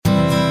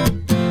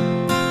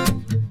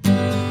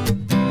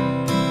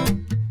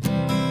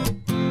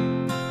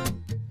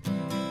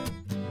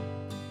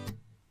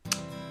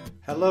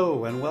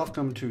Hello and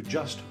welcome to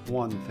Just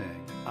One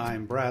Thing.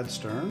 I'm Brad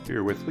Stern,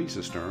 here with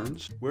Lisa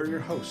Stearns. We're your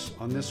hosts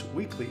on this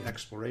weekly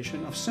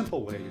exploration of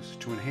simple ways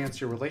to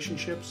enhance your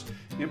relationships,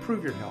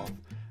 improve your health,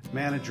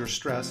 manage your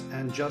stress,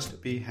 and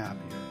just be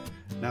happier.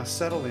 Now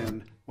settle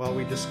in while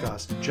we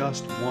discuss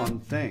just one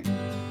thing.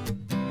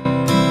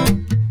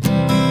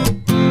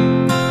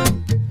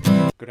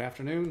 Good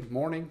afternoon,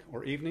 morning,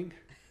 or evening,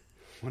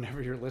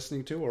 whenever you're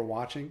listening to or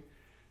watching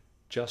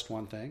Just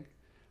One Thing.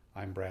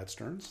 I'm Brad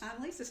Stearns.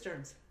 I'm Lisa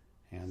Stearns.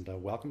 And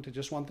welcome to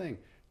Just One Thing.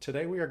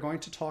 Today we are going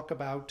to talk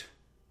about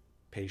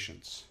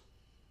patience.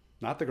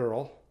 Not the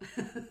girl,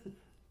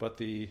 but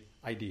the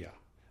idea.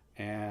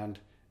 And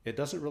it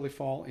doesn't really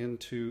fall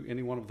into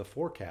any one of the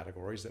four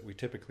categories that we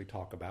typically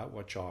talk about,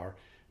 which are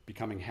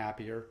becoming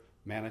happier,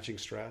 managing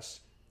stress,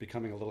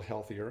 becoming a little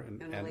healthier,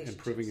 and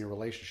improving your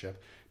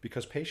relationship,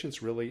 because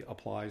patience really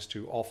applies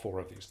to all four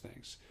of these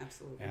things.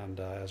 Absolutely.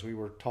 And as we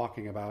were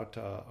talking about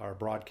our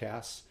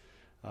broadcasts,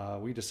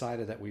 we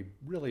decided that we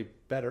really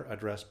better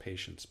address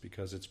patience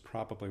because it's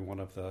probably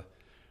one of the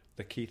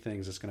key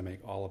things that's going to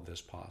make all of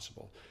this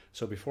possible.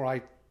 So before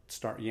I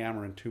start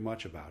yammering too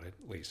much about it,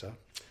 Lisa,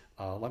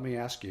 let me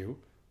ask you,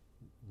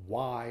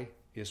 why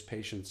is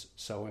patience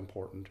so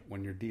important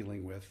when you're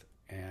dealing with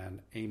and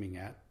aiming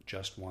at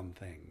just one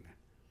thing?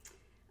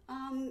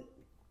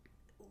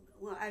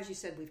 Well, as you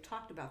said, we've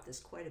talked about this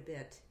quite a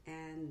bit,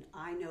 and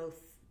I know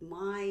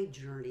my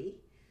journey,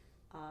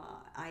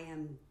 I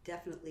am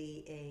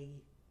definitely a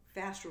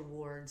fast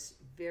rewards,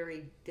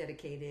 very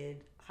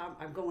dedicated.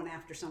 I'm going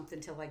after something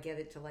till I get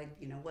it, till I,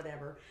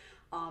 whatever.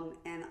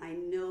 And I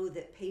know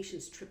that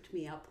patience tripped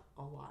me up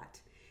a lot,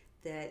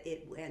 that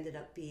it ended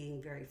up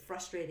being very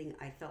frustrating.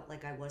 I felt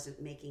like I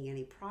wasn't making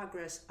any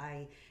progress.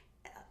 I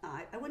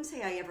wouldn't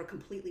say I ever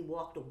completely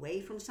walked away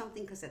from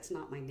something because that's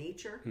not my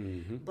nature.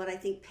 Mm-hmm. But I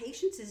think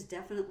patience is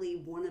definitely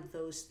one of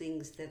those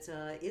things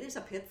it is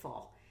a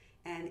pitfall.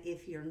 And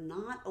if you're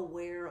not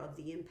aware of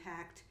the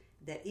impact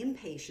that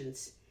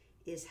impatience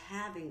is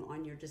having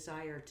on your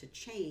desire to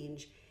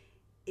change,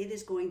 it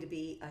is going to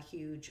be a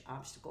huge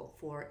obstacle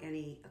for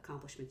any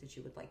accomplishment that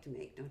you would like to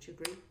make. Don't you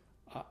agree?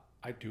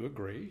 I do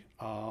agree.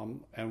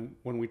 And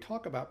when we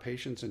talk about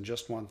patience in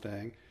just one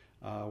thing,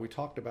 we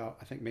talked about,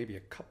 I think, maybe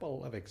a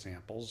couple of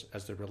examples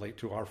as they relate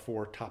to our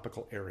four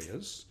topical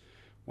areas.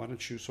 Why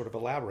don't you sort of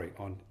elaborate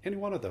on any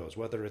one of those,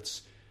 whether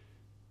it's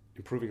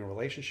improving a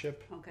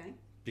relationship, okay,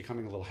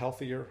 becoming a little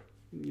healthier,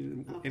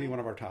 any one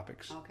of our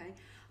topics. Okay.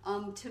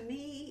 To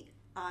me,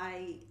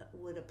 I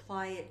would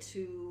apply it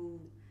to,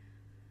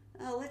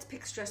 let's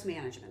pick stress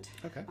management.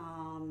 Okay.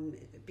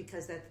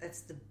 Because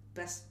that's the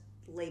best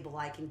label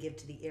I can give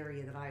to the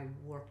area that I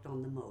worked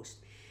on the most.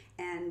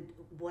 And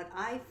what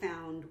I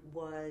found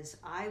was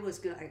I was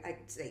going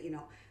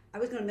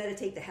to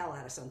meditate the hell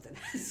out of something.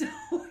 So, so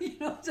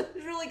I was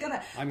really going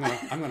to... I'm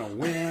going to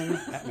win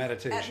at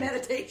meditation. At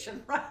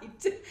meditation,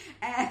 right.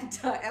 And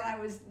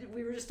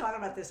we were just talking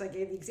about this. I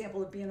gave the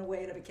example of being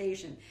away at a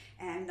vacation.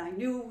 And I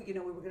knew, we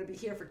were going to be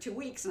here for 2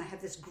 weeks. And I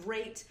had this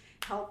great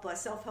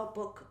self-help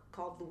book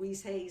called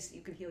Louise Hay's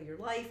You Can Heal Your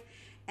Life.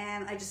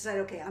 And I just said,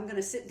 okay, I'm going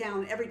to sit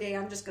down every day.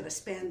 I'm just going to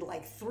spend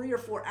like 3 or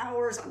 4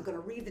 hours. I'm going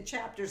to read the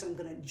chapters. I'm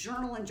going to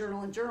journal and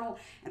journal and journal.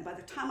 And by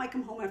the time I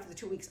come home after the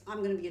 2 weeks, I'm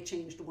going to be a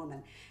changed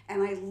woman.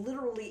 And I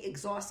literally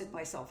exhausted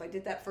myself. I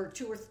did that for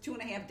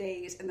 2.5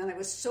 days. And then I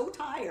was so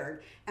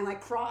tired. And I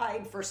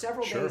cried for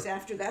several days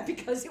after that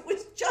because it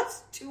was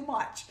just too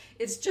much.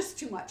 It's just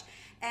too much.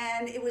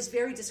 And it was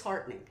very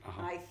disheartening.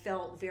 Uh-huh. I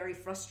felt very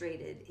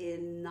frustrated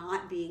in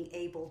not being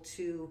able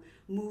to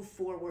move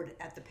forward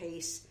at the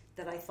pace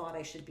that I thought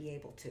I should be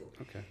able to.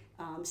 Okay.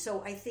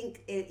 So I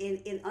think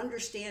in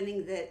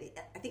understanding that,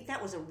 I think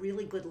that was a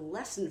really good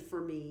lesson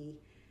for me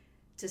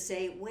to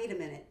say, wait a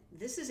minute,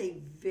 this is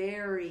a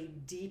very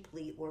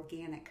deeply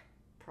organic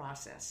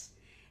process.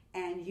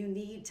 And you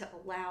need to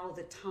allow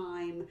the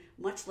time,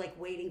 much like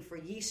waiting for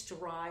yeast to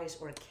rise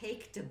or a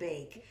cake to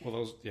bake.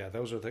 Well,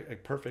 those are the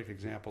perfect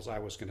examples I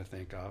was going to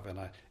think of. And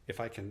if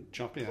I can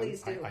jump in,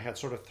 Please do. I had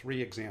sort of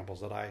 3 examples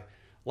that I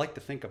like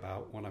to think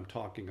about when I'm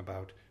talking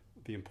about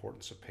the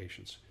importance of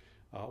patience.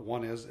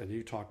 One is, and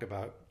you talked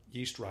about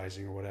yeast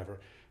rising or whatever,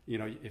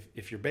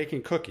 if you're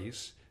baking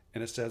cookies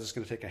and it says it's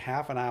going to take a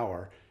half an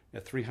hour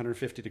at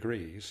 350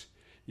 degrees,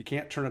 you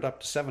can't turn it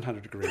up to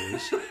 700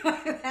 degrees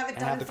and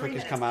have the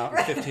cookies come out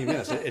in 15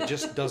 minutes. It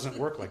just doesn't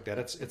work like that.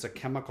 It's a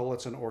chemical,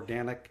 it's an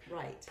organic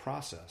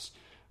process.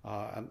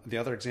 And the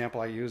other example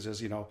I use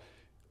is,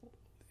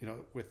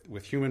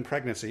 with human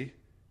pregnancy,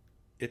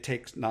 it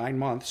takes 9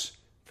 months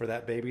for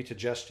that baby to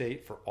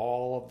gestate, for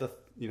all of the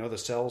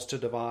cells to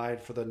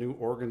divide, for the new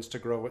organs to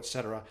grow,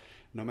 etc.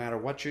 No matter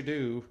what you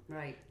do,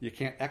 you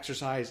can't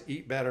exercise,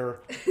 eat better,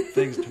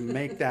 things to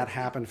make that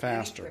happen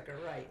faster. Quicker,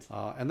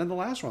 and then the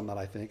last one that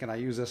I think, and I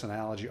use this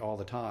analogy all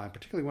the time,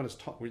 particularly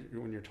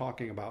when you're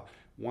talking about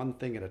one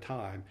thing at a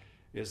time,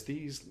 is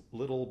these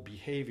little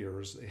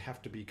behaviors, they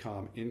have to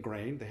become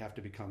ingrained, they have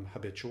to become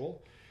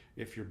habitual,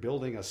 if you're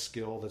building a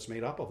skill that's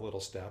made up of little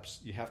steps,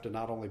 you have to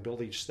not only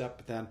build each step,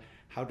 but then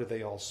how do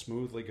they all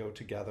smoothly go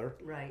together?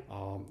 Right.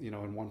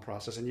 In one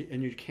process,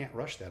 and you can't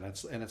rush that.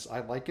 And I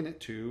liken it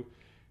to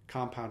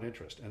compound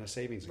interest and a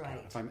savings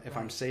account. If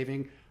I'm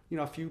saving,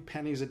 a few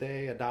pennies a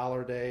day,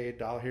 $1 a day,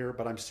 $1 here,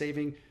 but I'm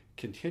saving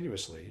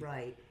continuously.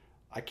 Right.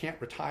 I can't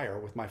retire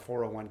with my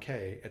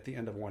 401k at the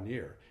end of 1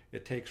 year.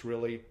 It takes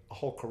really a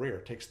whole career.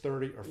 It takes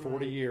 30 or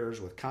 40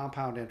 years with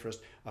compound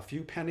interest, a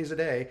few pennies a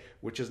day,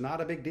 which is not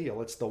a big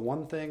deal. It's the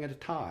one thing at a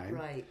time.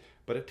 Right.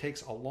 But it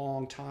takes a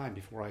long time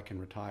before I can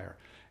retire.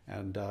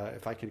 And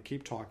if I can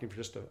keep talking for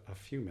just a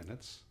few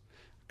minutes,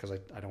 because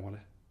I don't want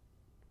to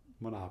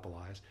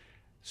monopolize,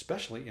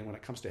 especially when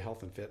it comes to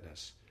health and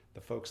fitness,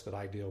 the folks that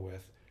I deal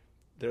with,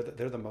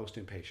 they're the most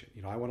impatient.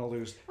 I want to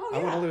lose I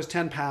want to lose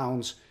 10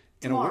 pounds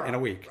in a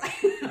week.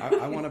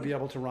 I want to be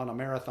able to run a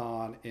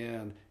marathon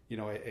in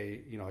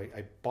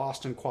a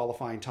Boston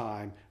qualifying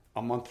time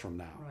a month from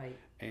now. Right.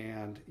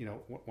 And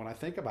when I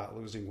think about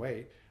losing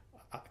weight,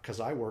 because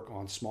I work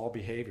on small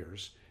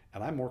behaviors,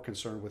 and I'm more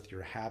concerned with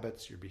your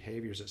habits, your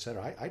behaviors, et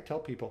cetera. I tell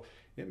people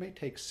it may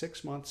take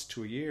 6 months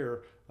to a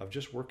year of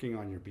just working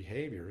on your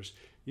behaviors.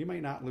 You may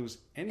not lose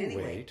any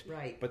weight,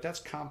 right. but that's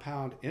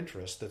compound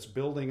interest that's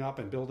building up.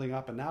 And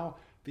now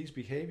these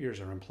behaviors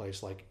are in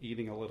place, like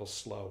eating a little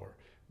slower,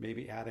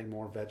 maybe adding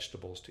more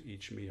vegetables to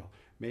each meal,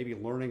 maybe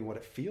learning what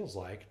it feels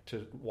like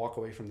to walk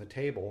away from the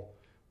table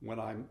when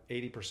I'm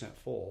 80%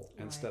 full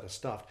instead of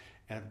stuffed.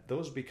 And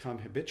those become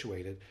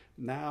habituated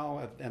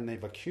now, and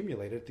they've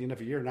accumulated at the end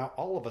of a year. Now,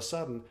 all of a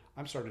sudden,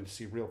 I'm starting to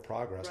see real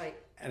progress. Right.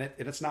 And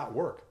it's not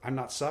work. I'm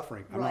not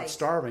suffering. I'm not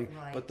starving.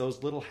 Right. But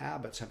those little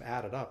habits have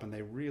added up, and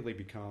they really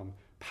become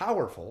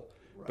powerful.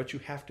 Right. But you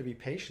have to be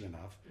patient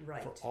enough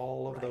for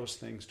all of those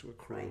things to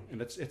accrue. Right.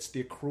 And it's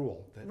the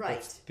accrual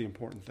that's the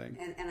important thing.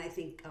 And I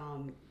think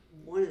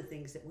one of the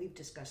things that we've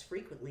discussed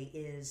frequently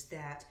is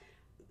that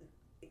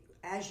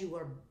as you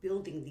are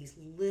building these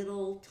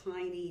little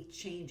tiny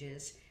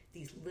changes,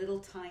 these little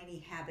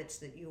tiny habits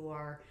that you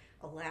are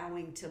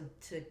allowing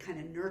to kind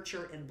of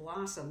nurture and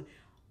blossom,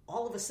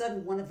 all of a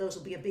sudden one of those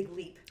will be a big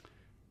leap.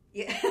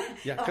 Yeah.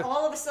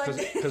 All of a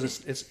sudden, because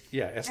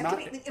it's not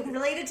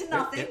related to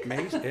nothing.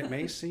 It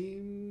may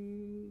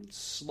seem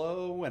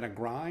slow and a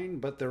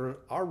grind, but there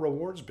are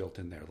rewards built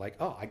in there. Like,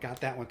 oh, I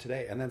got that one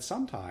today. And then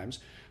sometimes,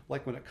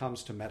 like when it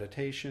comes to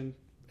meditation,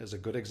 as a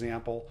good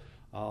example,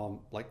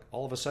 like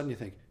all of a sudden you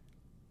think,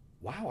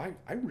 wow,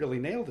 I really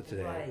nailed it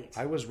today. Right.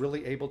 I was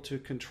really able to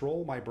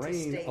control my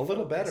brain a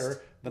little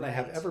better than I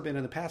have ever been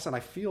in the past, and I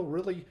feel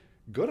really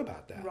good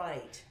about that.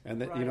 Right. And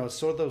that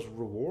sort of those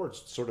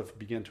rewards sort of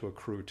begin to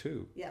accrue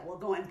too. Yeah. Well,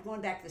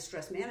 going back to the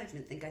stress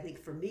management thing, I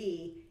think for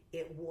me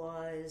it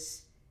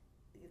was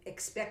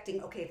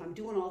expecting, okay, if I'm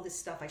doing all this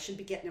stuff, I should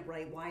be getting it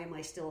right. Why am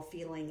I still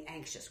feeling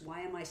anxious? Why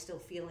am I still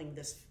feeling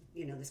this?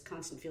 This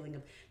constant feeling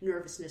of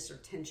nervousness or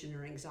tension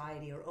or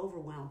anxiety or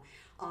overwhelm.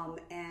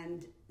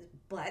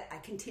 But I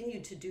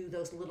continued to do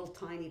those little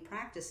tiny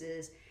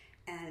practices,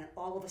 and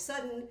all of a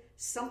sudden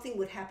something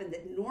would happen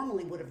that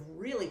normally would have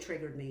really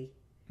triggered me,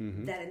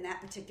 that in that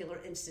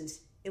particular instance,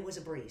 it was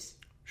a breeze.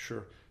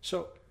 Sure.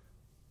 So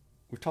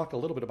we've talked a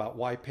little bit about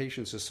why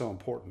patience is so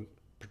important,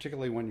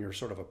 particularly when you're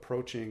sort of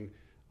approaching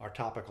our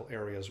topical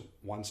areas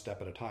one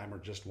step at a time or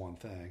just one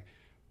thing.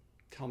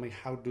 Tell me,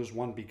 how does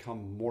one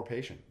become more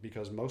patient?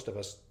 Because most of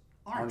us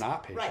are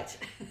not patient.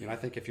 Right. I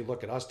think if you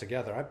look at us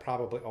together, I've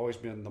probably always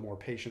been the more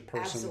patient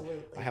person.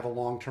 Absolutely. I have a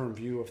long-term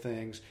view of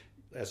things.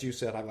 As you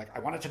said, I'm like, I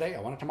want it today,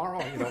 I want it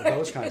tomorrow,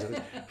 those kinds of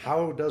things.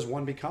 How does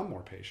one become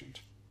more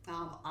patient?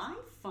 I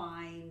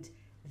find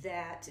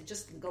that,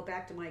 just to go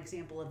back to my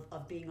example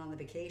of being on the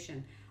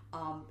vacation,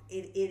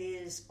 it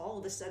is all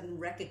of a sudden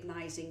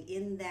recognizing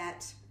in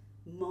that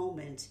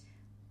moment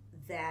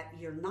that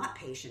you're not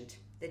patient,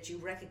 that you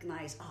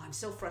recognize, oh, I'm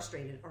so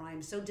frustrated, or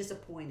I'm so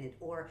disappointed,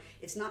 or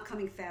it's not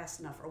coming fast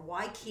enough, or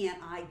why can't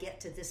I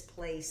get to this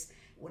place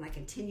when I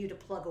continue to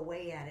plug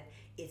away at it?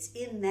 It's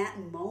in that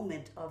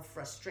moment of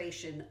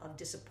frustration, of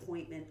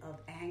disappointment, of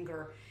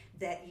anger,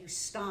 that you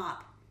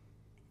stop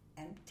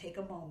and take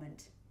a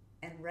moment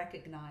and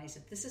recognize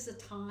that this is a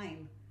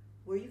time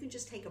where you can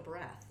just take a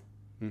breath.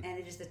 And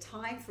it is the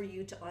time for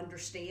you to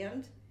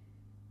understand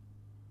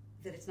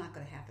that it's not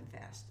going to happen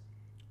fast.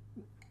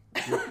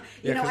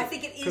 I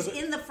think it is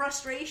in the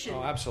frustration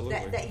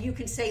that you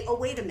can say, oh,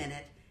 wait a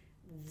minute,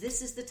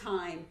 this is the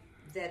time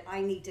that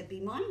I need to be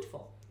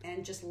mindful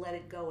and just let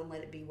it go and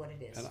let it be what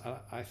it is. And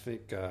I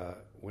think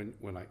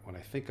when I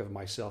think of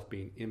myself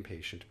being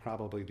impatient,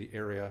 probably the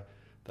area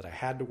that I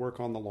had to work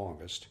on the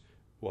longest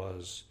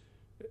was,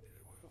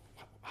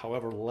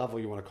 however level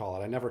you want to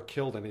call it. I never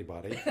killed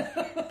anybody,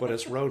 but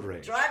it's road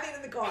rage. Driving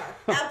in the car,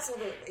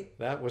 absolutely.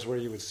 That was where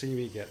you would see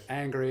me get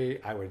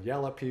angry. I would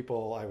yell at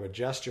people. I would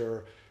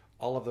gesture.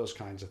 All of those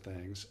kinds of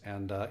things.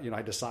 And,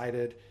 I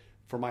decided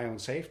for my own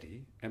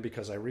safety, and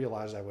because I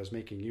realized I was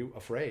making you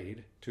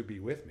afraid to be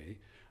with me,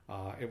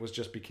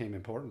 it became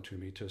important to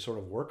me to sort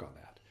of work on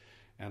that.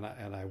 And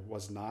I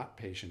was not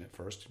patient at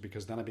first,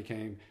 because then I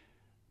became,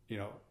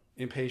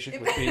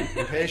 impatient with being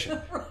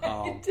impatient.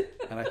 Right.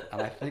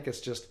 And I think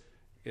it's just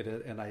it.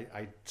 And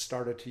I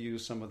started to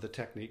use some of the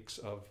techniques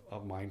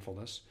of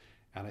mindfulness,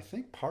 and I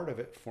think part of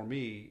it for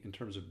me in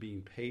terms of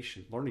being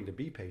patient, learning to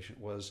be patient,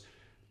 was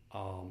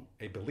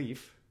a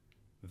belief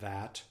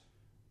that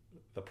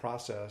the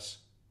process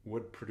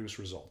would produce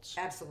results.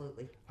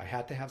 Absolutely. I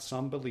had to have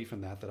some belief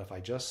in that if I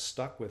just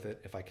stuck with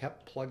it, if I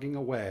kept plugging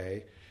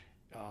away,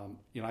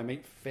 I may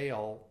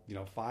fail,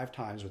 5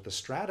 times, but the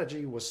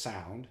strategy was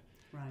sound.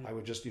 Right. I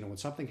would just, when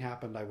something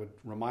happened, I would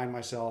remind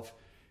myself,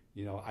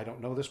 I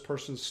don't know this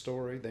person's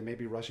story. They may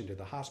be rushing to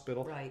the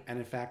hospital. Right. And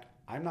in fact,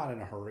 I'm not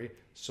in a hurry.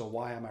 So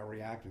why am I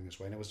reacting this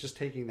way? And it was just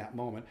taking that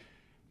moment.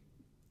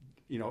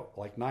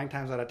 Like 9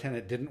 times out of 10,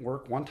 it didn't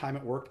work. 1 time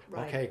it worked.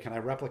 Right. Okay, can I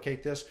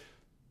replicate this?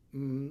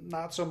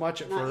 Not so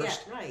much at Not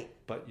first. yet, right.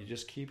 But you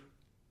just keep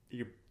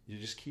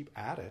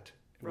at it.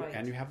 Right.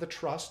 And you have the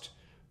trust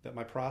that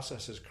my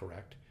process is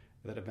correct,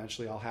 that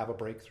eventually I'll have a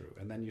breakthrough.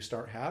 And then you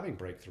start having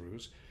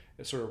breakthroughs.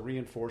 It sort of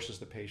reinforces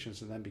the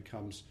patience and then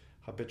becomes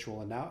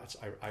habitual. And now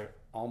I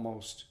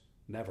almost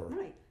never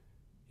Right.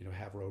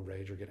 Have road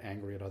rage or get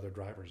angry at other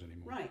drivers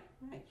anymore. Right.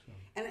 So.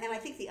 And I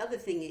think the other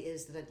thing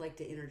is that I'd like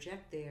to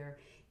interject there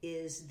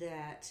is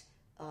that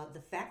the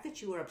fact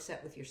that you are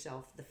upset with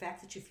yourself, the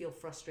fact that you feel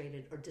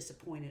frustrated or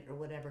disappointed or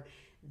whatever,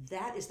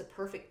 that is the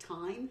perfect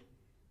time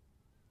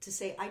to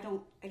say, I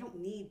don't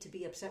need to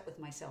be upset with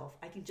myself.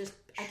 I can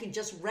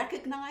just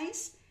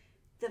recognize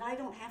that I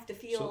don't have to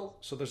feel.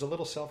 So there's a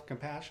little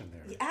self-compassion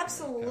there.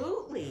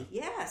 Absolutely.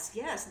 Yeah.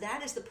 Yes.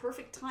 That is the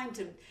perfect time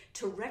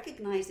to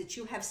recognize that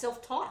you have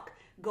self-talk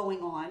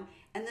going on,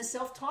 and the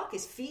self-talk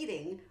is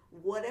feeding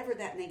whatever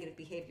that negative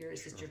behavior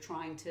is that you're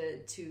trying to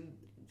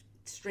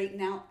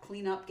straighten out,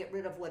 clean up, get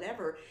rid of,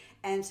 whatever.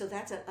 And so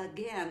that's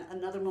again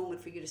another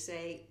moment for you to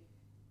say,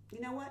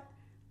 you know what?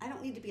 I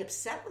don't need to be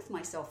upset with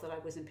myself that I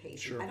was impatient.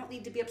 Sure. I don't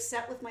need to be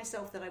upset with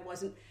myself that I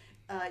wasn't,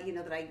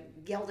 that I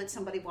yelled at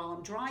somebody while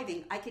I'm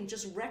driving. I can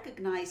just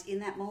recognize in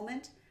that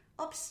moment,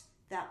 oops,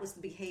 that was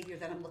the behavior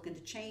that I'm looking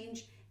to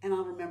change, and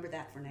I'll remember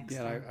that for next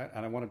time.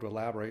 And I wanted to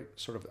elaborate.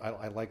 Sort of,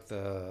 I like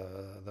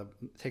the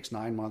it takes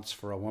 9 months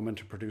for a woman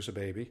to produce a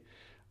baby.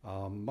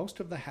 Most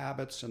of the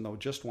habits and the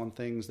just one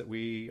things that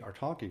we are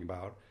talking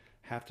about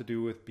have to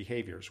do with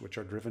behaviors, which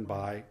are driven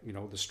by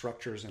the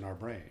structures in our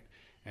brain.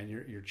 And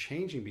you're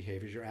changing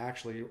behaviors. You're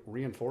actually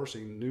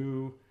reinforcing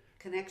new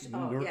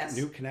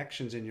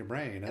connections in your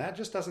brain, and that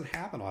just doesn't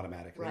happen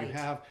automatically. Right. You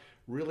have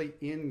really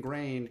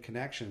ingrained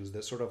connections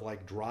that sort of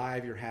like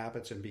drive your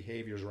habits and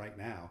behaviors right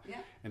now. Yeah.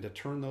 And to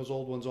turn those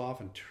old ones off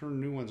and turn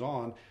new ones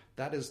on,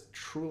 that is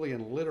truly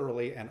and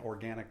literally an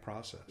organic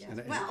process. Yes.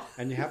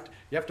 And you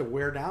have to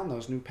wear down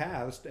those new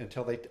paths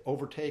until they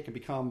overtake and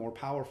become more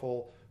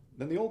powerful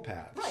than the old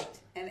paths. Right.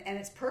 And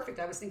it's perfect.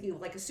 I was thinking of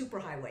like a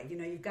superhighway.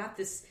 You've got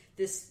this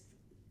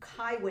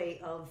highway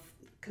of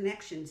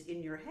connections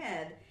in your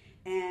head,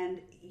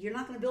 and you're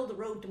not going to build a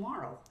road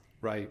tomorrow.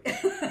 Right.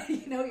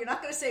 You're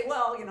not going to say,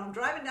 well, I'm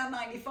driving down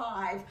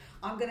 95,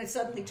 I'm going to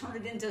suddenly turn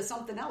it into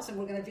something else, and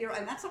we're going to veer,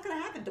 and that's not going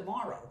to happen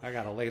tomorrow. I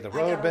got to lay the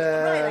road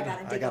bed.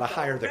 I got to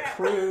hire the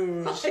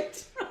crews.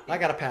 Right. I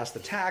got to pass the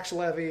tax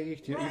levy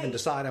to even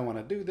decide I want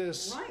to do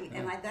this. Right.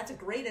 And that's a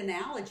great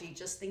analogy,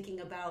 just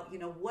thinking about,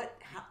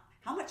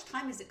 how much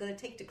time is it going to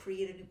take to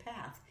create a new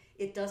path?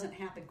 It doesn't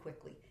happen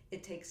quickly.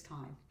 It takes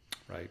time.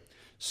 Right.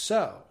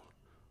 So,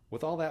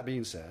 with all that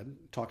being said,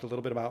 talked a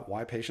little bit about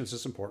why patience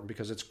is important,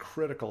 because it's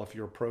critical if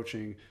you're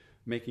approaching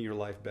making your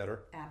life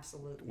better.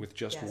 Absolutely. With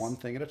just one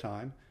thing at a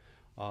time.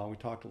 We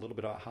talked a little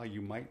bit about how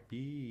you might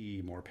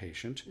be more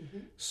patient. Mm-hmm.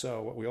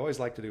 So what we always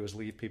like to do is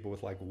leave people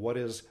with what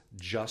is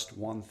just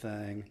one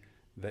thing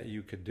that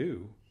you could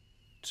do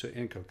to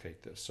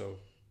inculcate this. So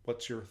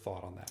what's your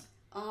thought on that?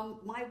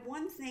 My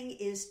one thing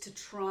is to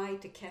try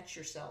to catch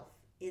yourself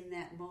in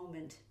that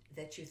moment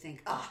that you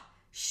think,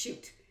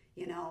 shoot,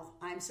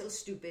 I'm so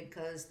stupid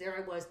because there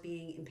I was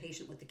being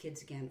impatient with the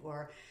kids again,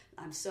 or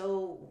I'm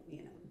so,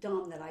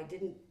 dumb that I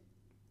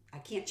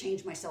can't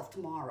change myself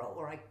tomorrow,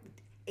 or I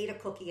ate a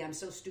cookie, I'm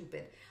so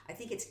stupid. I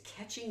think it's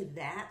catching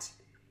that.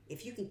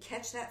 If you can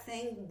catch that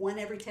thing 1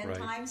 every 10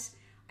 times,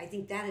 I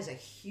think that is a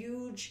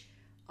huge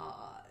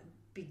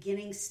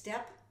beginning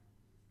step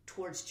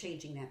towards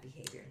changing that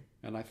behavior.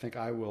 And I think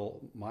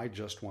my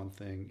just one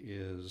thing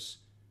is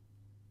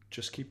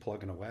just keep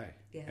plugging away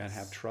and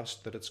have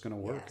trust that it's going to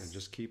work and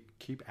just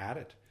keep at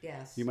it.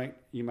 Yes. You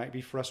might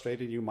be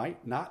frustrated. You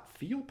might not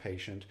feel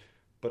patient,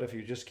 but if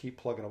you just keep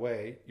plugging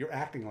away, you're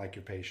acting like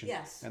you're patient.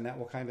 Yes. And that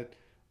will kind of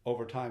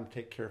over time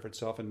take care of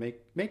itself and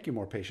make you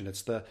more patient.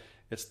 It's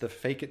the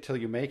fake it till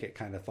you make it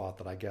kind of thought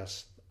that I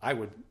guess I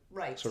would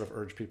sort of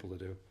urge people to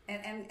do.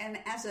 And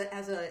as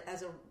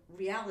a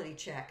reality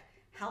check,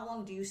 how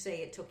long do you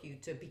say it took you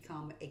to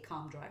become a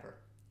calm driver?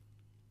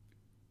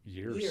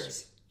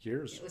 Years.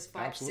 It was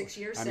 5, 6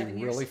 years, 7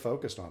 years. Really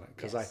focused on it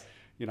because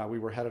we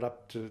were headed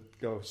up to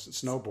go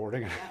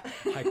snowboarding.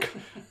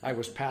 I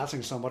was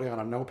passing somebody on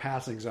a no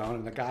passing zone,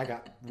 and the guy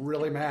got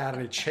really mad,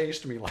 and he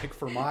chased me like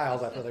for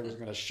miles. I thought he was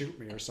going to shoot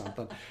me or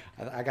something.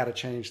 I got to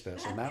change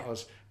this, and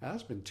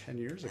that's been 10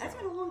 years ago. That's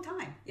been a long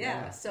time.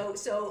 Yeah.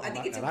 So I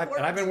think it's important.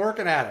 And I've been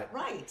working at it.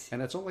 Right.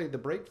 And it's only the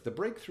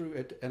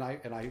breakthrough. And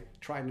I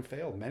tried and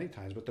failed many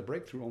times, but the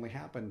breakthrough only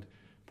happened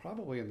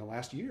probably in the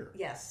last year.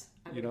 Yes.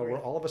 Where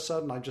all of a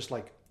sudden I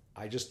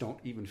just don't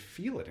even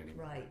feel it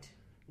anymore.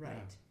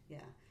 Right. Yeah.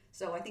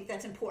 So I think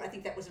that's important. I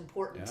think that was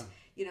important,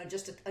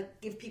 just to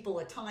give people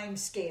a time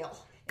scale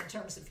in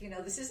terms of,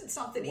 this isn't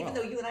something, even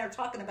though you and I are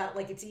talking about it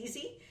like it's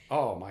easy.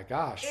 Oh my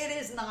gosh. It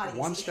is not easy.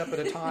 One step at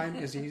a time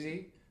is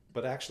easy,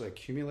 but actually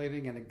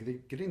accumulating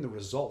and getting the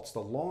results, the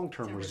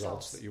long-term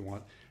results that you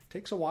want,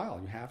 takes a while.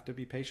 You have to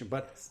be patient,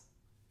 but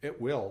it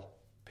will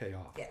pay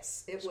off.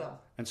 Yes, it will.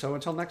 And so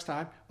until next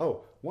time,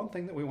 one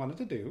thing that we wanted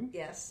to do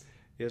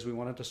is we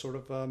wanted to sort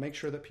of make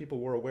sure that people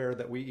were aware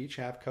that we each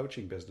have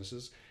coaching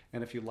businesses.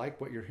 And if you like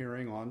what you're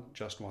hearing on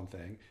Just One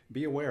Thing,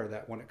 be aware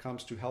that when it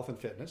comes to health and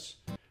fitness,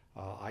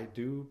 I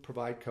do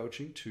provide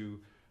coaching to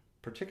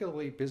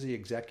particularly busy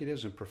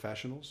executives and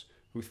professionals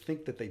who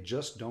think that they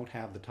just don't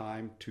have the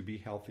time to be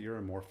healthier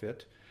and more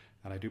fit.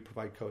 And I do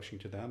provide coaching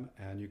to them,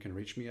 and you can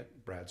reach me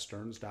at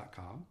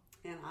bradstearns.com.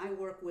 And I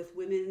work with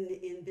women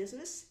in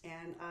business,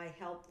 and I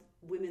help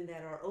women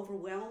that are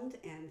overwhelmed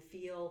and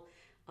feel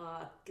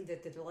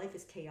that their life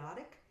is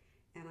chaotic,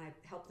 and I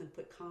help them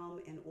put calm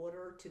and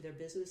order to their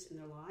business and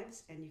their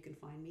lives. And you can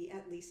find me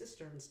at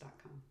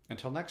lisastearns.com.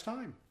 Until next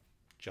time,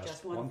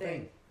 just one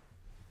thing.